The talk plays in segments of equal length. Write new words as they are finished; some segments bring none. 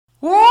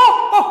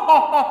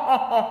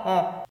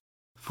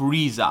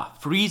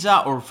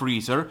Frieza or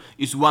Freezer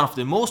is one of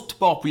the most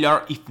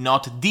popular, if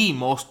not the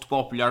most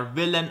popular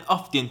villain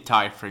of the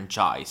entire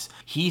franchise.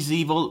 He's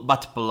evil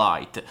but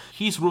polite,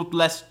 he's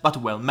ruthless but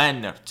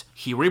well-mannered.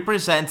 He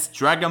represents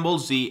Dragon Ball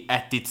Z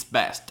at its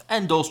best,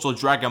 and also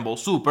Dragon Ball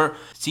Super,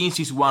 since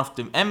he's one of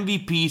the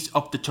MVPs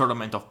of the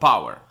Tournament of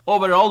Power.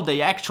 Overall,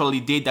 they actually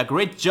did a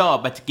great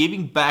job at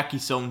giving back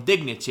his own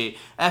dignity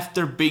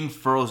after being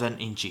frozen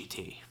in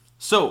GT.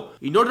 So,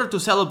 in order to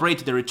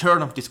celebrate the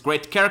return of this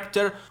great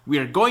character, we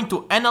are going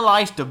to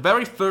analyze the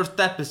very first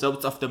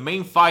episodes of the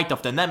main fight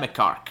of the Namek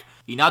arc.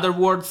 In other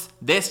words,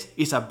 this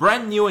is a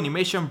brand new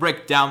animation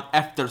breakdown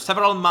after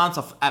several months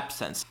of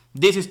absence.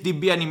 This is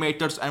DB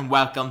Animators and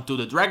welcome to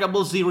the Dragon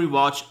Ball Z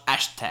Rewatch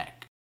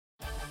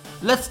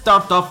 #. Let's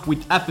start off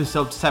with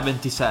episode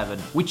 77,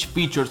 which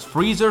features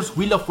Freezer's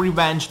will of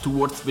revenge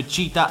towards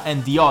Vegeta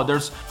and the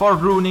others for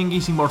ruining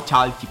his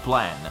immortality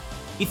plan.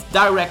 It's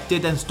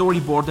directed and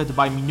storyboarded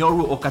by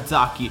Minoru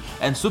Okazaki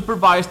and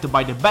supervised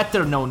by the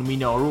better-known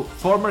Minoru,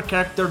 former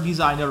character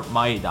designer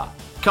Maeda.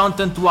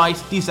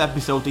 Content-wise, this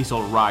episode is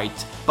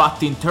alright,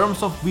 but in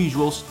terms of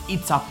visuals,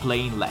 it's a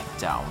plain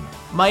letdown.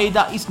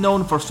 Maeda is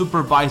known for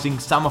supervising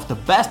some of the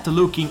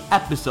best-looking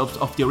episodes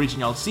of the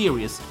original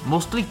series,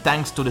 mostly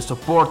thanks to the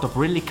support of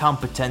really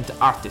competent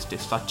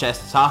artists such as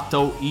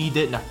Sato,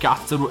 Ide,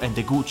 Nakatsuru and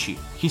Deguchi.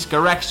 His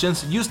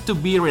corrections used to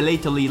be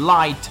relatively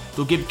light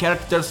to give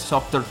characters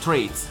softer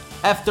traits.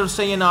 After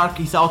Saiyan arc,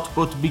 his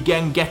output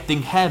began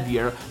getting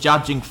heavier,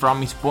 judging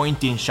from his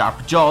pointy and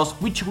sharp jaws,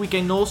 which we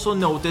can also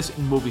notice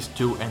in movies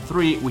 2 and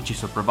 3, which he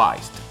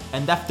supervised.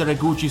 And after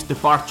Eguchi's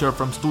departure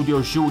from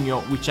Studio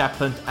Junio, which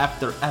happened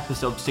after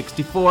episode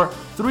 64,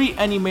 3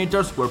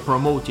 animators were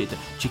promoted: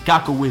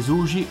 Chikako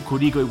Uesugi,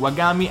 Kuriko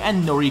Iwagami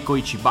and Noriko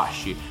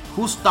Ichibashi,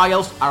 whose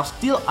styles are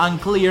still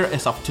unclear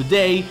as of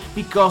today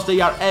because they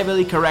are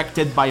heavily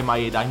corrected by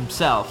Maeda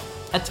himself.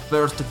 At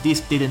first, this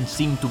didn't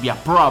seem to be a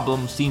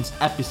problem since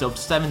episode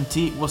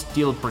 70 was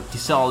still pretty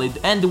solid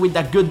and with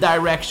a good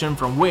direction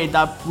from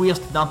Ueda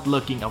whilst not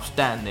looking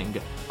outstanding.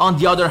 On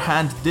the other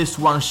hand, this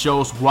one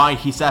shows why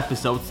his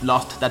episodes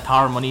lost that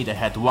harmony they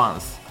had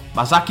once.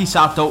 Masaki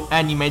Sato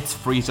animates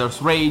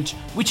Freezer's Rage,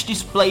 which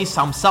displays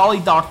some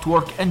solid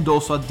artwork and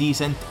also a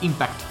decent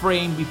impact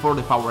frame before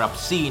the power-up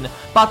scene,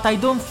 but I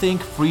don't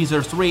think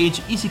Freezer's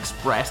Rage is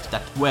expressed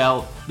that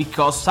well,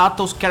 because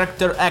Sato's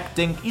character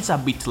acting is a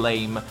bit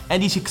lame,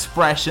 and his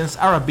expressions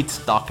are a bit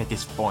stuck at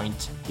this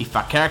point. If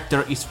a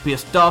character is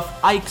pissed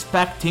off, I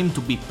expect him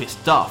to be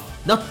pissed off,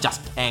 not just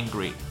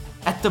angry.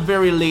 At the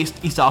very least,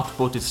 his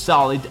output is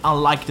solid,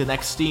 unlike the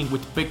next scene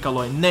with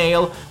Piccolo and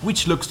Nail,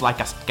 which looks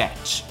like a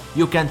sketch.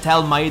 You can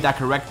tell Maeda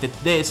corrected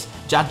this,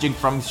 judging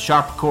from his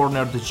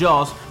sharp-cornered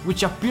jaws,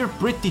 which appear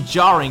pretty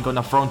jarring on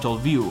a frontal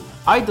view.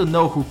 I don't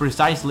know who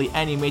precisely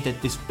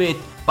animated this bit,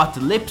 but the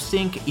lip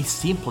sync is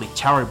simply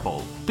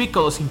terrible.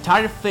 Piccolo's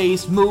entire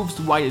face moves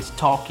while he's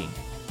talking.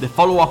 The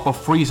follow-up of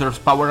Freezer's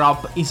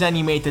power-up is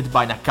animated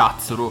by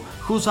Nakatsuru,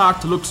 whose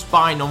art looks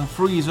fine on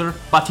Freezer,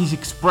 but his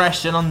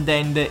expression on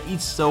Dende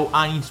is so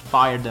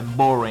uninspired and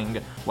boring.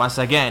 Once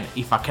again,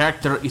 if a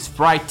character is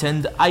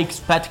frightened, I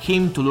expect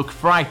him to look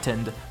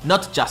frightened,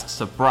 not just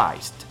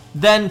surprised.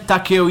 Then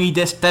Takeo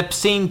Ide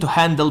steps in to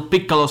handle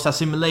Piccolo's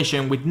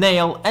assimilation with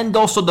Nail and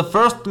also the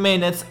first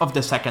minutes of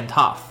the second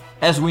half.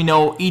 As we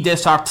know,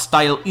 Ide's art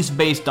style is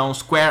based on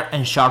square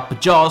and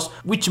sharp jaws,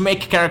 which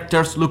make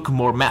characters look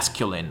more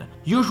masculine.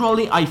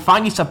 Usually I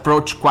find his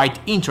approach quite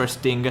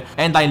interesting,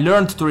 and I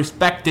learned to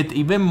respect it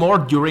even more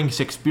during his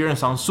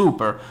experience on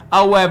Super.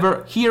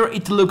 However, here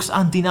it looks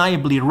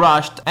undeniably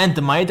rushed, and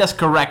Maeda's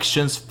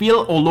corrections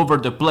feel all over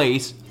the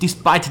place,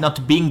 despite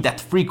not being that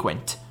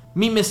frequent.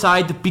 Meme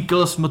aside,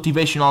 Piccolo's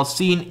motivational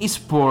scene is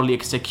poorly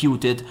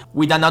executed,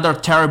 with another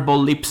terrible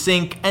lip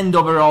sync, and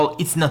overall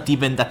it's not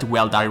even that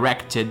well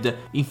directed.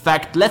 In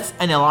fact, let's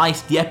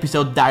analyze the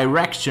episode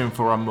direction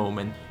for a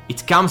moment.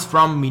 It comes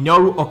from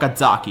Minoru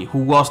Okazaki, who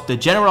was the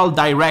general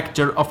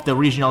director of the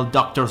original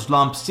Dr.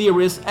 Slump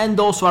series and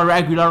also a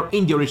regular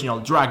in the original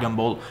Dragon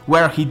Ball,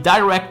 where he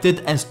directed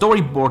and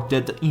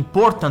storyboarded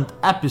important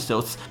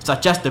episodes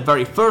such as the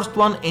very first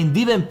one and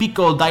even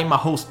Piccolo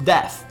Daimaho's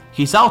death.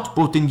 His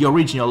output in the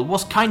original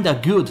was kinda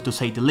good to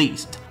say the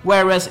least,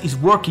 whereas his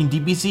work in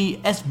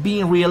DBZ has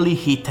been really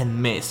hit and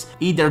miss,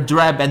 either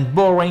drab and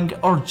boring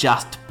or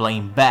just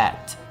plain bad.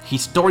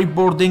 His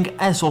storyboarding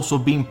has also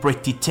been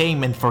pretty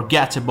tame and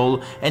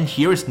forgettable, and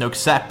here is no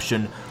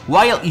exception.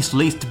 While his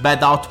least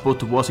bad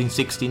output was in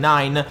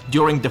 69,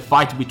 during the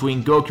fight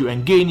between Goku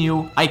and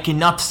Ginyu, I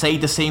cannot say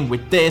the same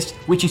with this,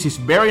 which is his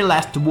very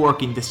last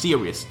work in the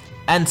series.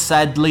 And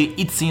sadly,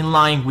 it's in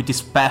line with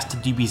his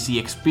past DBZ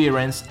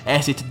experience,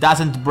 as it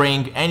doesn't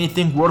bring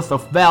anything worth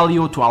of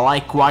value to a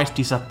likewise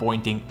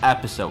disappointing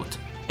episode.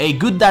 A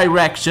good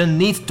direction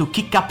needs to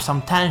kick up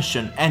some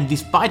tension, and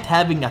despite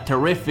having a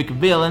terrific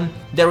villain,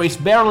 there is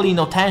barely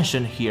no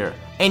tension here.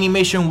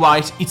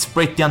 Animation-wise, it's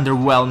pretty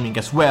underwhelming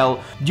as well.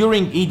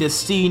 During Ide's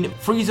scene,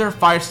 Freezer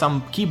fires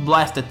some ki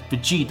blast at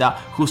Vegeta,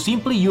 who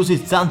simply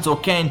uses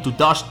Zanzo Ken to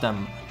dodge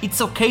them.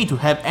 It's okay to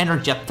have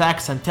energy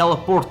attacks and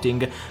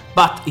teleporting,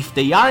 but if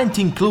they aren't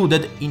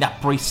included in a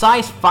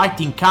precise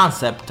fighting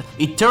concept,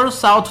 it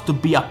turns out to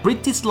be a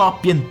pretty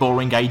sloppy and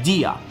boring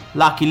idea.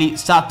 Luckily,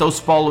 Sato's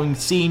following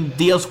scene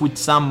deals with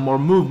some more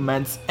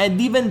movements, and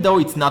even though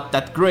it's not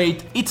that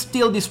great, it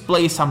still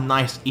displays some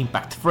nice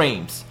impact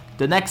frames.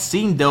 The next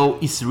scene though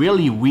is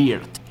really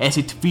weird, as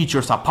it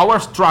features a power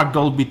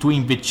struggle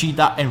between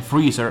Vegeta and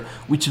Freezer,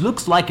 which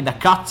looks like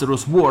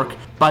Nakatsuru's work,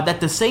 but at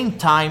the same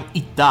time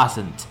it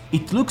doesn't.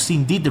 It looks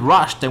indeed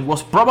rushed and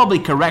was probably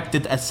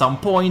corrected at some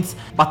points,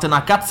 but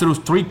Nakatsuru's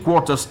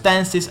 3/4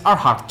 stances are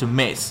hard to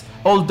miss.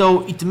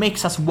 Although it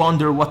makes us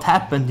wonder what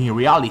happened in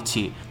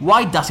reality.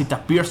 Why does it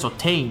appear so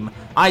tame?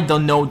 I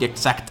don't know the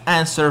exact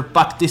answer,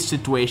 but this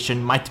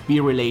situation might be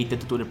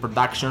related to the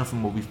production of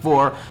movie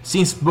 4,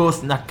 since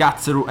both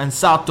Nakatsuru and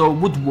Sato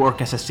would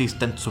work as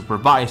assistant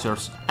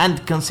supervisors,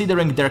 and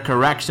considering their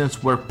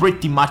corrections were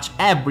pretty much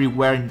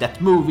everywhere in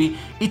that movie,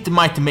 it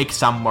might make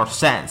some more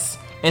sense.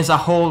 As a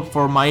whole,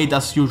 for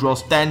Maeda's usual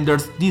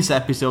standards, this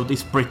episode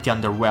is pretty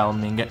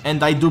underwhelming,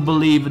 and I do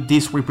believe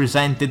this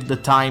represented the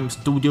time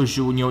Studio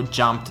Junio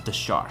jumped the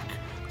shark.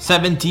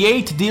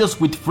 78 deals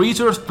with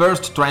Freezer's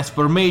first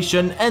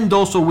transformation and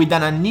also with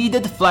an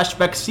unneeded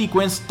flashback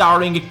sequence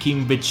starring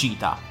King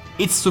Vegeta.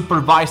 It's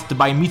supervised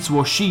by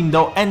Mitsuo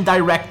Shindo and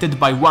directed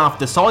by one of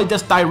the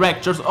solidest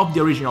directors of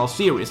the original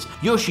series,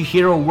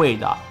 Yoshihiro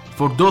Ueda.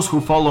 For those who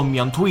follow me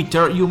on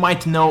Twitter, you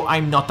might know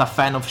I'm not a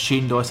fan of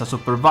Shindo as a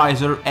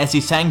supervisor, as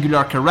his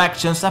angular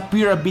corrections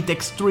appear a bit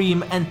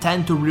extreme and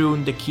tend to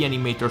ruin the key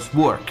animator's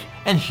work.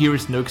 And here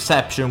is no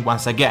exception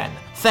once again.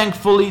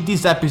 Thankfully,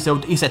 this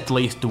episode is at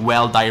least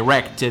well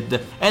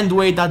directed, and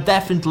Ueda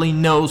definitely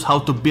knows how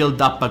to build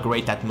up a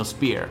great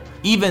atmosphere.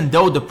 Even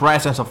though the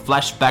presence of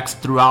flashbacks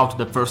throughout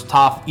the first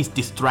half is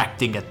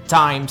distracting at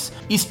times,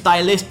 his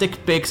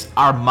stylistic picks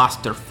are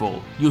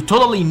masterful. You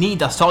totally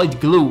need a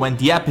solid glue when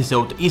the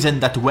episode isn't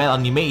that well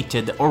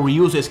animated or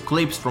uses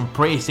clips from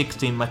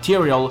pre-16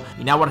 material,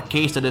 in our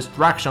case the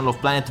destruction of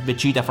Planet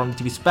Vegeta from the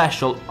TV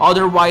special,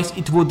 otherwise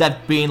it would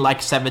have been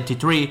like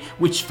 73,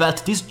 which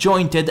felt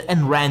disjointed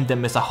and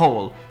random as a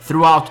whole.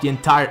 Throughout the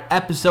entire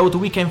episode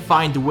we can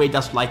find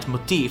Ueda's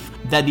leitmotif,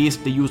 that is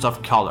the use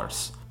of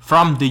colors.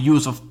 From the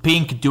use of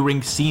pink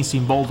during scenes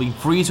involving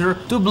Freezer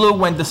to blue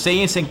when the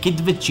Saiyans and Kid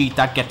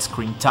Vegeta get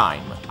screen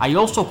time. I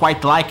also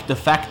quite like the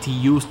fact he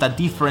used a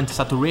different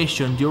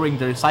saturation during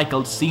the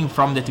recycled scene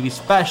from the TV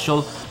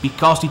special,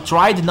 because he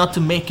tried not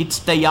to make it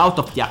stay out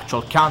of the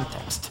actual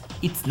context.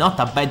 It's not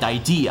a bad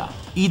idea.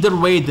 Either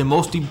way, the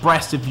most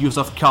impressive use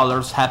of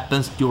colors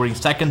happens during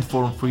second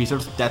form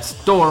Freezer's Death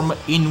Storm,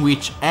 in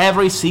which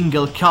every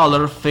single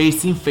color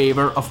fades in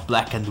favor of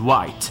black and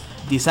white.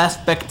 This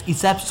aspect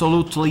is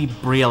absolutely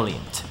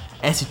brilliant,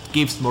 as it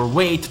gives more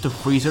weight to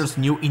Freezer's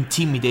new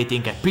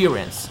intimidating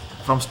appearance.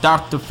 From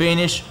start to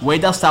finish,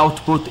 Ueda's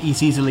output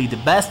is easily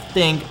the best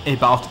thing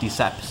about this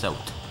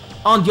episode.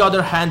 On the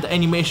other hand,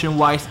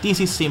 animation-wise, this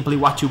is simply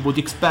what you would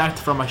expect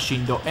from a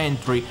Shindo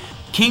entry.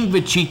 King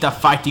Vegeta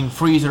fighting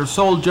Freezer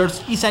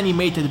soldiers is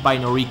animated by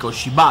Noriko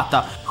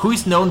Shibata, who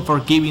is known for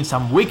giving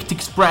some wicked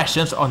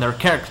expressions on her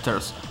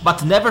characters,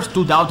 but never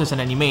stood out as an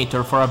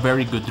animator for a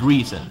very good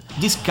reason.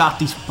 This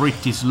cut is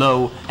pretty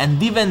slow,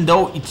 and even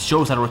though it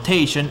shows a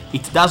rotation,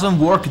 it doesn't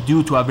work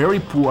due to a very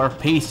poor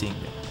pacing.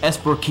 As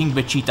per King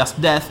Vegeta's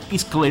death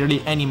is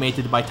clearly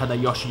animated by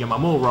Tadayoshi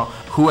Yamamura,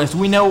 who as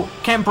we know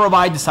can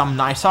provide some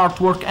nice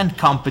artwork and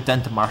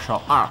competent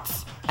martial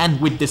arts. And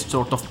with this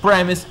sort of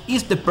premise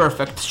is the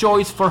perfect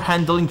choice for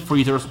handling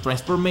Freezer's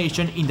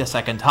transformation in the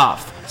second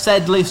half.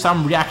 Sadly,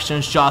 some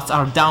reaction shots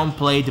are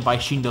downplayed by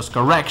Shindo's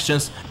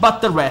corrections,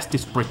 but the rest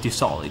is pretty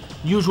solid.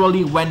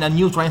 Usually when a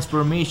new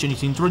transformation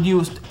is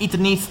introduced, it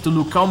needs to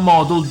look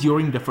unmodeled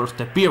during the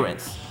first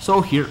appearance, so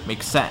here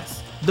makes sense.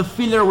 The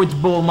filler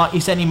with Bulma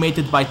is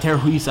animated by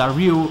Teruhisa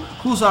Ryu,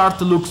 whose art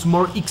looks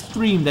more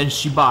extreme than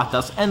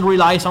Shibata's and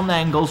relies on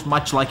angles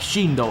much like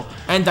Shindo,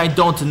 and I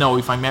don't know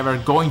if I'm ever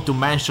going to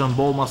mention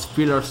Bulma's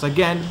fillers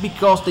again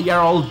because they are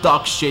all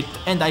dog shit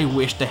and I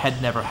wish they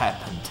had never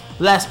happened.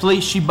 Lastly,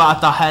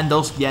 Shibata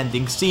handles the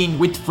ending scene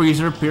with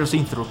Freezer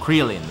piercing through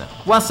Krillin.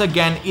 Once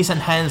again is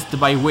enhanced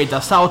by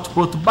Ueda's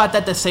output, but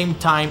at the same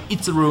time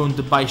it's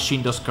ruined by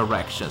Shindo's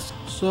corrections.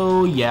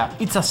 So yeah,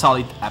 it's a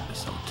solid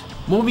episode.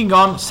 Moving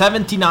on,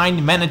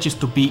 79 manages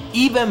to be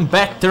even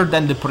better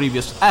than the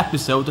previous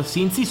episode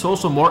since it's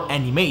also more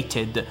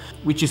animated,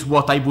 which is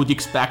what I would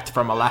expect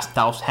from a Last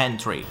House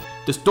entry.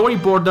 The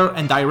storyboarder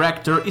and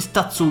director is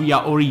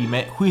Tatsuya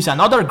Orime, who is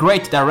another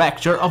great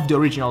director of the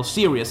original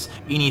series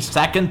in his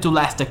second to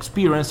last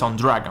experience on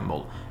Dragon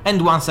Ball,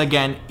 and once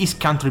again his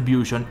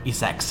contribution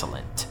is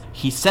excellent.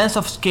 His sense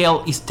of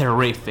scale is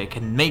terrific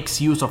and makes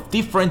use of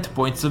different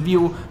points of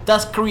view,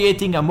 thus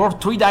creating a more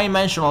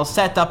three-dimensional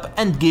setup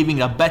and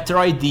giving a better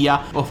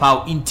idea of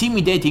how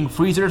intimidating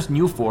Freezer's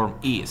new form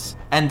is.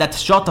 And that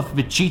shot of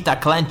Vegeta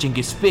clenching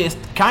his fist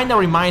kinda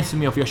reminds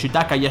me of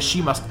Yoshitaka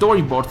Yashima's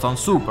storyboards on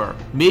Super.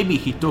 Maybe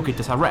he took it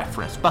as a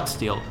reference, but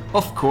still.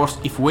 Of course,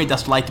 if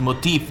Ueda's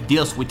leitmotif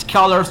deals with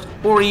colors,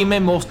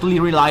 Orihime mostly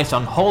relies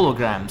on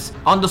holograms,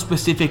 on the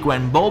specific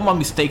when Bulma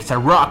mistakes a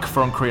rock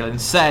from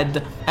Krillin's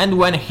head, and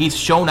when he's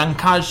shown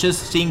unconscious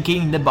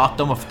sinking in the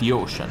bottom of the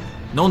ocean.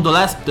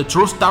 Nonetheless, the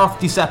true star of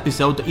this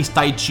episode is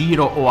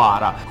Taichiro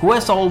Ohara, who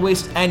as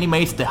always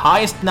animates the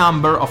highest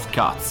number of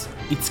cuts.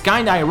 It's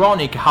kinda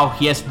ironic how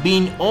he has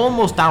been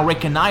almost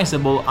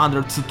unrecognizable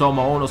under Tsutomu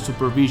Ono's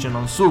supervision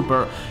on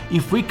Super,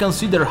 if we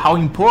consider how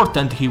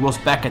important he was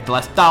back at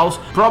Last House,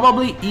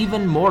 probably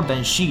even more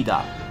than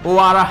Shida.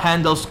 Ohara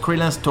handles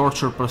Krillin's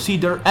torture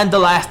procedure and the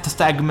last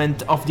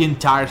segment of the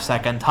entire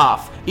second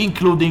half,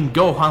 including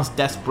Gohan's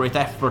desperate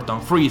effort on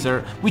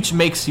Freezer, which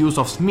makes use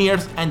of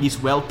smears and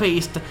is well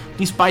paced,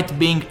 despite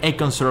being a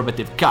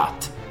conservative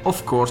cut.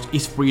 Of course,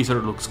 his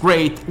Freezer looks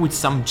great, with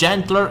some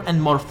gentler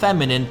and more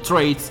feminine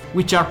traits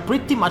which are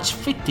pretty much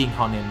fitting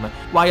on him,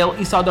 while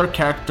his other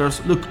characters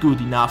look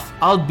good enough,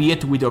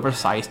 albeit with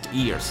oversized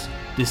ears.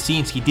 The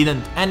scenes he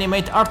didn't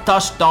animate are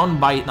touched on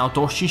by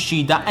Naotoshi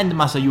Shida and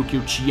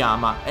Masayuki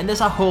Uchiyama, and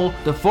as a whole,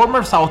 the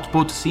former's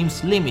output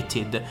seems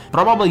limited,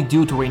 probably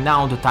due to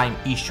renowned time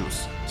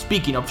issues.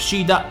 Speaking of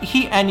Shida,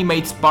 he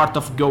animates part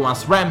of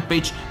Gohan's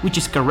rampage, which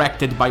is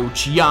corrected by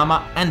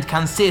Uchiyama and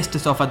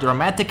consists of a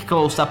dramatic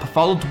close-up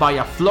followed by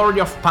a flurry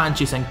of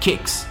punches and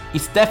kicks.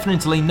 It's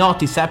definitely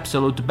not his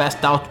absolute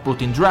best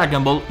output in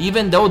Dragon Ball,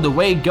 even though the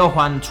way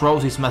Gohan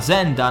throws his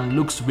Mazendan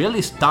looks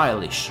really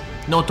stylish.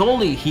 Not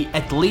only he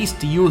at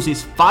least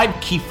uses 5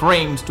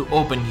 keyframes to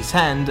open his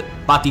hand,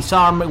 but his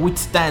arm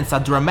withstands a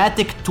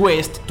dramatic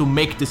twist to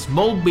make the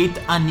small bit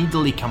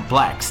uneasily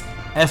complex.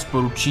 As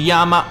for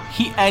Uchiyama,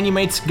 he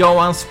animates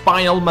Gohan's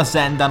final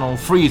Mazendan on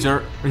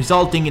Freezer,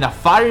 resulting in a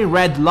fiery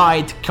red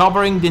light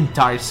covering the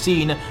entire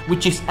scene,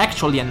 which is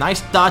actually a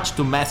nice touch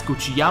to mask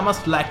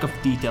Uchiyama's lack of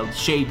detailed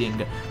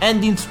shading.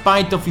 And in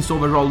spite of his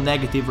overall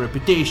negative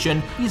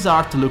reputation, his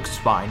art looks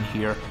fine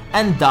here,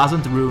 and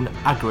doesn't ruin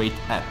a great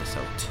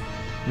episode.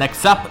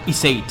 Next up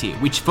is 80,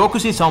 which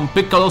focuses on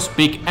Piccolo's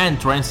big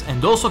entrance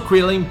and also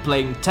Krillin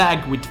playing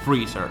tag with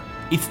Freezer.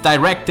 It's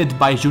directed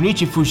by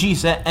Junichi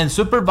Fujise and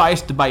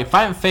supervised by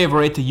fan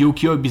favorite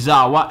Yukio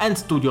Ibizawa and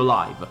Studio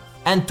Live.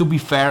 And to be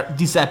fair,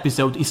 this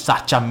episode is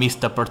such a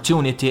missed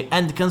opportunity,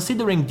 and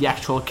considering the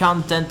actual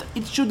content,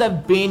 it should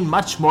have been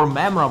much more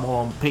memorable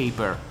on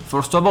paper.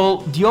 First of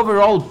all, the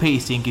overall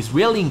pacing is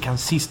really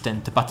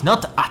inconsistent, but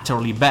not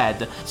utterly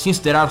bad, since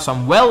there are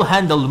some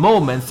well-handled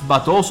moments,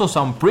 but also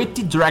some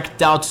pretty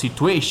dragged out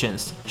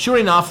situations. Sure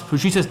enough,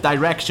 Fujise's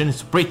direction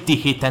is pretty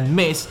hit and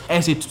miss,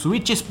 as it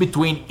switches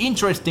between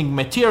interesting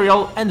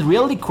material and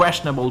really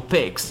questionable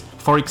picks.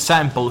 For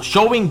example,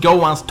 showing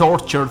Gohan's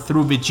torture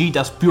through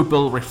Vegeta's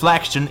pupil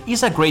reflection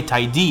is a great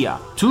idea.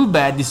 Too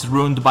bad it's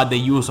ruined by the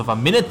use of a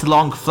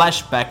minute-long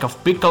flashback of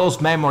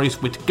Piccolo's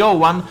memories with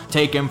Gohan,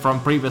 taken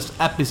from previous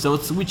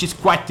episodes, which is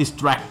quite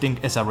distracting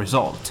as a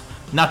result.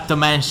 Not to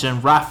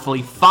mention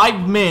roughly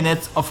 5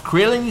 minutes of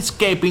Krillin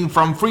escaping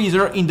from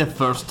Freezer in the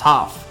first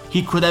half.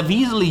 He could have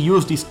easily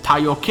used his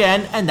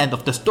Taioken and end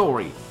of the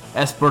story.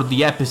 As per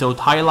the episode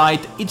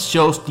highlight, it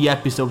shows the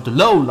episode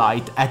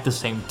lowlight at the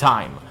same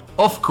time.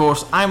 Of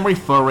course, I'm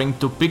referring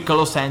to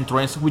Piccolo's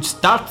entrance, which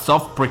starts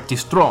off pretty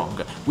strong,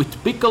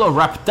 with Piccolo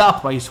wrapped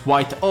up by his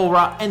white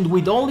aura and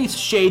with only his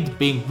shade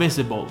being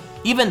visible.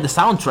 Even the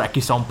soundtrack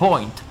is on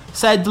point.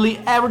 Sadly,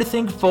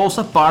 everything falls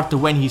apart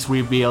when he's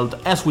revealed,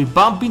 as we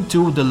bump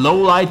into the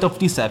lowlight of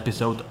this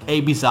episode,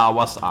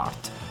 Ibizawa's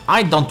art.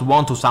 I don't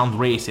want to sound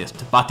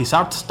racist, but his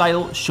art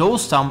style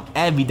shows some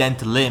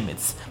evident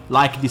limits,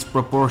 like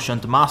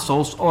disproportioned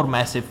muscles or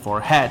massive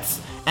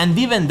foreheads. And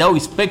even though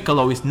his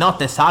Piccolo is not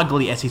as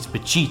ugly as his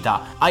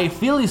Vegeta, I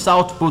feel his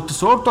output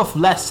sort of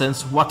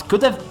lessens what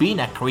could have been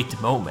a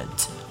great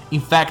moment. In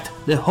fact,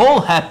 the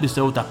whole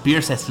episode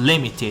appears as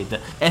limited,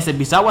 as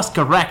Ibizawa's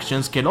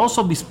corrections can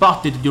also be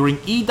spotted during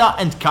Ida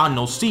and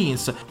Kanno's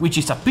scenes, which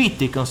is a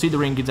pity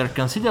considering they're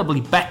considerably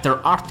better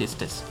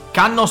artists.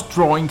 Kanno's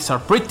drawings are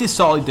pretty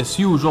solid as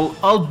usual,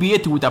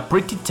 albeit with a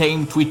pretty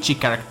tame twitchy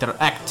character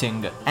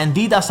acting, and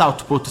Ida's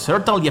output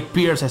certainly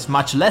appears as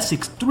much less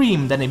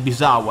extreme than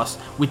Ibizawa's,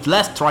 with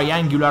less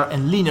triangular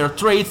and linear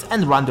traits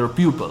and rounder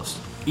pupils.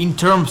 In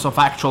terms of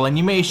actual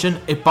animation,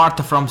 apart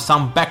from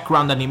some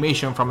background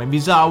animation from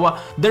Ibizawa,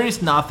 there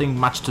is nothing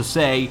much to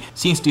say,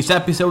 since this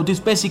episode is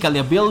basically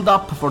a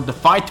build-up for the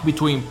fight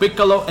between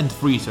Piccolo and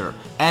Freezer.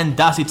 And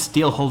does it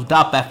still hold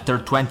up after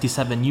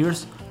 27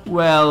 years?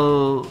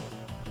 Well...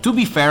 To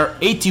be fair,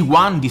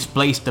 81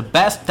 displays the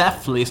best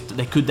F list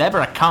they could ever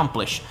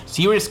accomplish.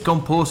 Series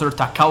composer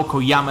Takao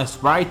Koyama as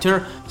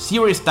writer,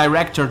 series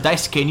director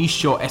Daisuke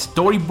Nissho as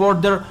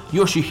storyboarder,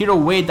 Yoshihiro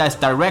Ueda as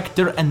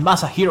director and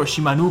Masahiro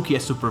Shimanuki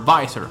as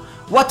supervisor.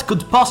 What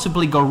could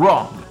possibly go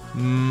wrong?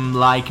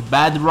 Like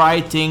bad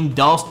writing,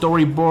 dull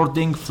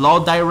storyboarding,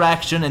 flawed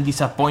direction and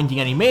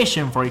disappointing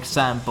animation, for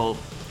example.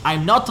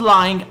 I'm not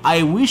lying,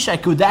 I wish I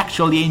could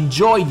actually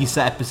enjoy this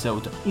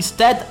episode.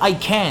 Instead, I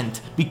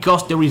can't,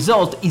 because the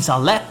result is a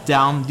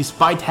letdown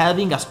despite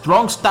having a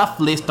strong staff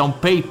list on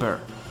paper.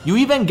 You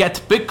even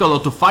get Piccolo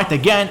to fight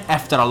again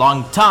after a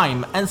long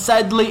time, and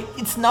sadly,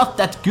 it's not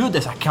that good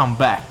as a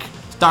comeback.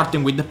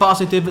 Starting with the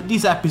positive,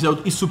 this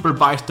episode is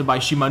supervised by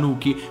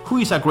Shimanuki, who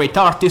is a great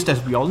artist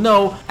as we all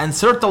know, and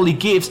certainly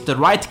gives the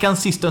right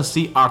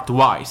consistency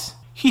art-wise.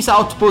 His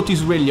output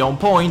is really on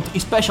point,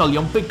 especially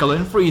on Piccolo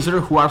and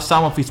Freezer, who are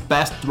some of his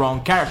best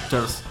drawn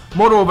characters.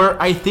 Moreover,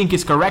 I think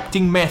his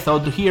correcting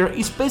method here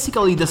is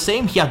basically the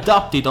same he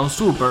adopted on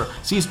Super,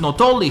 since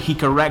not only he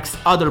corrects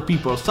other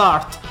people's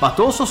art, but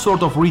also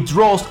sort of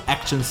redraws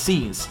action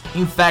scenes.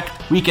 In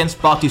fact, we can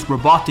spot his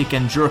robotic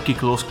and jerky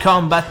close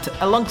combat,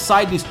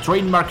 alongside his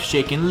trademark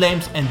shaking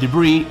limbs and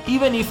debris,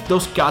 even if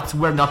those cuts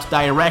were not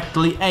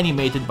directly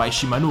animated by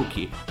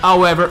Shimanuki.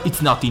 However,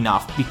 it's not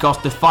enough, because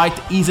the fight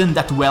isn't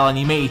that well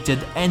animated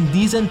and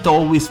isn't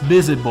always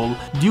visible,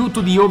 due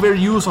to the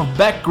overuse of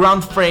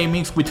background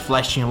framings with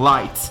flashing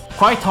lights.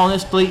 Quite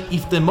honestly,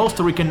 if the most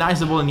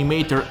recognizable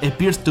animator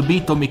appears to be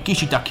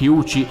Tomikishi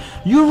Takeuchi,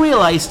 you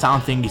realize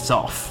something is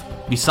off.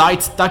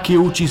 Besides,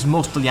 Takeuchi is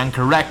mostly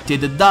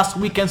uncorrected, thus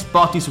we can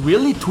spot his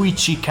really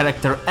twitchy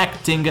character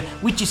acting,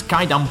 which is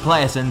kinda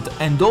unpleasant,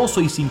 and also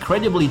his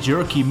incredibly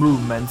jerky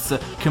movements,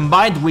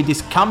 combined with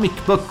his comic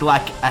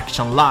book-like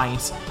action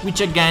lines,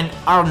 which again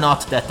are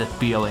not that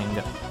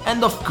appealing.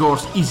 And of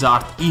course, his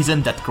art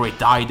isn't that great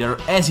either,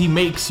 as he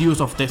makes use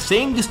of the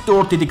same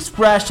distorted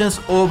expressions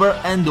over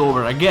and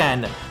over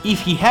again. If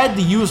he had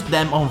used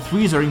them on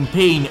Freezer in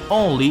pain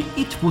only,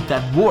 it would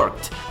have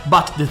worked.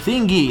 But the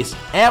thing is,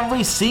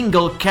 every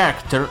single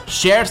character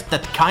shares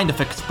that kind of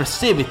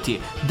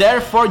expressivity,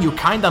 therefore you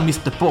kinda miss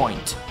the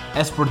point.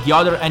 As for the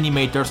other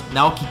animators,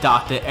 Naoki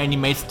Tate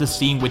animates the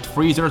scene with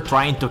Freezer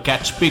trying to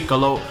catch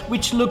Piccolo,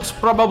 which looks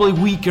probably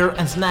weaker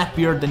and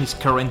snappier than his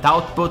current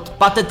output,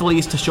 but at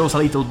least shows a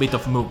little bit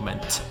of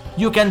movement.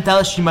 You can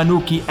tell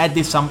Shimanuki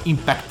added some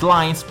impact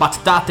lines, but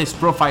Tate's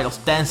profile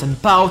stance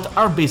and pout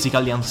are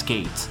basically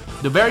unscathed.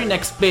 The very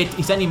next bit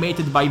is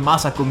animated by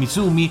Masako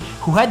Mizumi,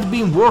 who had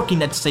been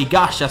working at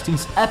Seigasha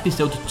since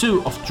episode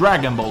 2 of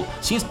Dragon Ball,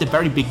 since the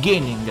very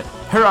beginning.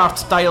 Her art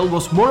style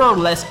was more or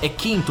less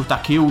akin to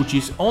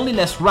Takeuchi's, only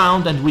less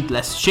round and with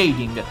less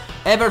shading.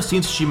 Ever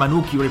since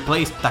Shimanuki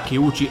replaced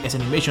Takeuchi as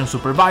animation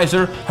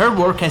supervisor, her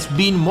work has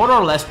been more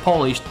or less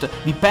polished,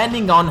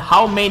 depending on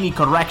how many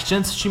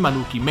corrections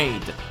Shimanuki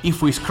made.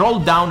 If we scroll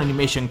down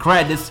animation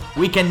credits,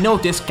 we can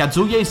notice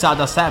Kazuya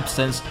Isada's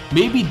absence,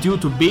 maybe due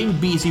to being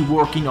busy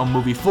working on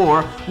Movie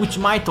 4, which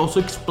might also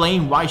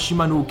explain why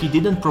Shimanuki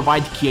didn't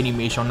provide key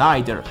animation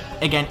either.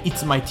 Again,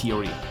 it's my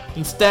theory.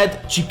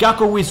 Instead,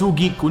 Chikako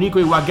Uesugi,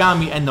 Kuniko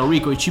Iwagami and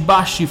Noriko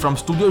Ichibashi from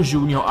Studio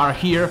Junior are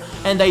here,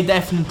 and they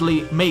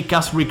definitely make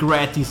us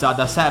regret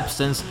Isada's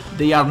absence.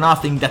 They are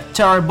nothing that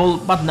terrible,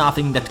 but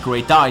nothing that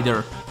great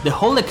either. The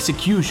whole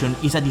execution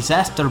is a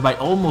disaster by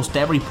almost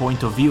every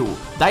point of view.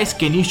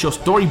 Daisuke Nisho's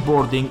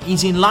storyboarding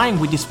is in line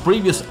with his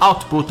previous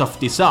output of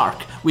this arc,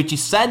 which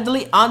is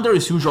sadly under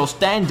his usual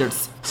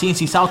standards, since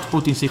his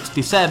output in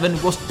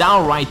 67 was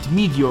downright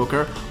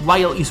mediocre,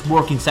 while his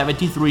work in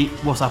 73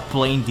 was a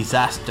plain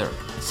disaster.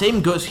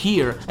 Same goes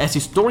here, as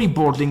his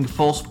storyboarding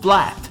falls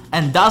flat,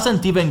 and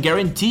doesn't even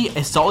guarantee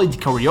a solid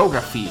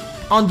choreography.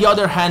 On the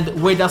other hand,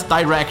 Ueda's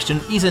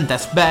direction isn't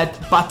as bad,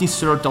 but is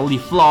certainly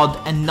flawed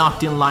and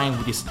not in line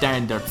with his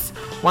standards.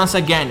 Once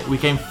again, we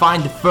can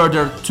find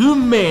further 2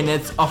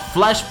 minutes of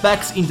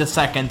flashbacks in the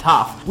second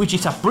half, which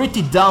is a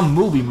pretty dumb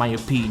move in my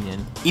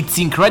opinion. It's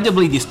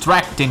incredibly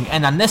distracting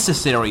and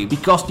unnecessary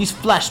because these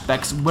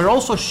flashbacks were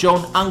also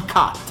shown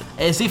uncut,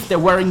 as if they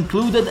were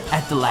included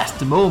at the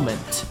last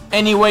moment.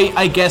 Anyway,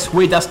 I guess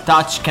Ueda's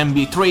touch can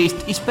be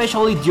traced,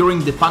 especially during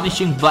the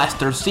punishing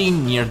blaster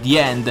scene near the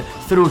end.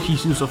 Through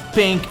his use of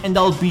pink and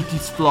albeit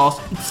its flaws,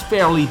 it's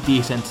fairly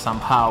decent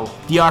somehow.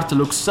 The art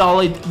looks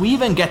solid, we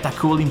even get a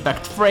cool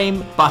impact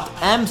frame, but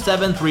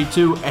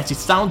M732 as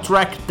its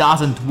soundtrack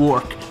doesn't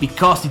work,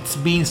 because it's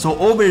been so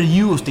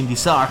overused in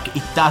this arc,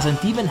 it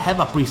doesn't even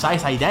have a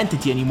precise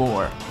identity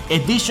anymore.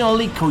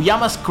 Additionally,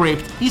 Koyama's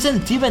script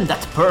isn't even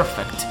that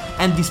perfect,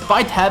 and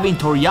despite having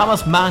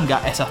Toriyama's manga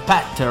as a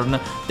pattern,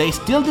 they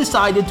still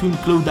decided to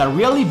include a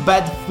really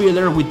bad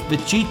filler with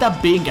Vegeta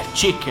being a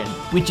chicken,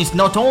 which is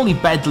not only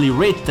badly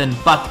written,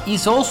 but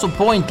is also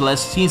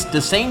pointless since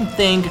the same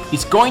thing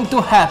is going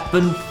to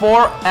happen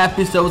 4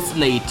 episodes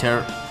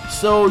later.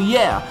 So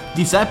yeah,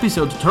 this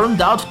episode turned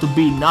out to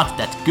be not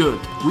that good,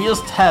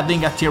 whilst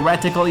having a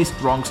theoretically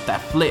strong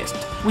staff list,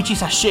 which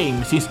is a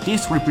shame since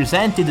this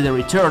represented the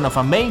return of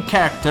a main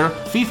character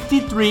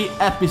 53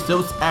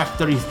 episodes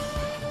after his...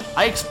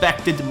 I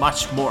expected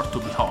much more, to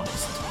be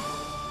honest.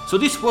 So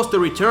this was the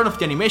return of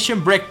the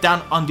animation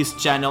breakdown on this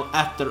channel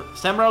after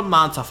several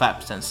months of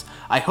absence.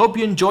 I hope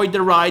you enjoyed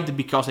the ride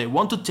because I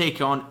want to take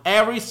on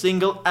every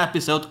single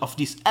episode of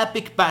this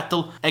epic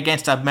battle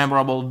against a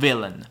memorable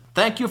villain.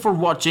 Thank you for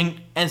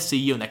watching and see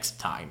you next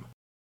time.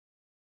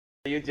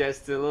 You're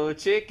just a little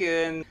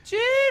chicken. Cheep,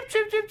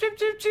 cheep, cheep, cheep,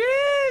 cheep,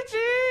 cheep,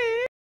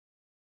 cheep.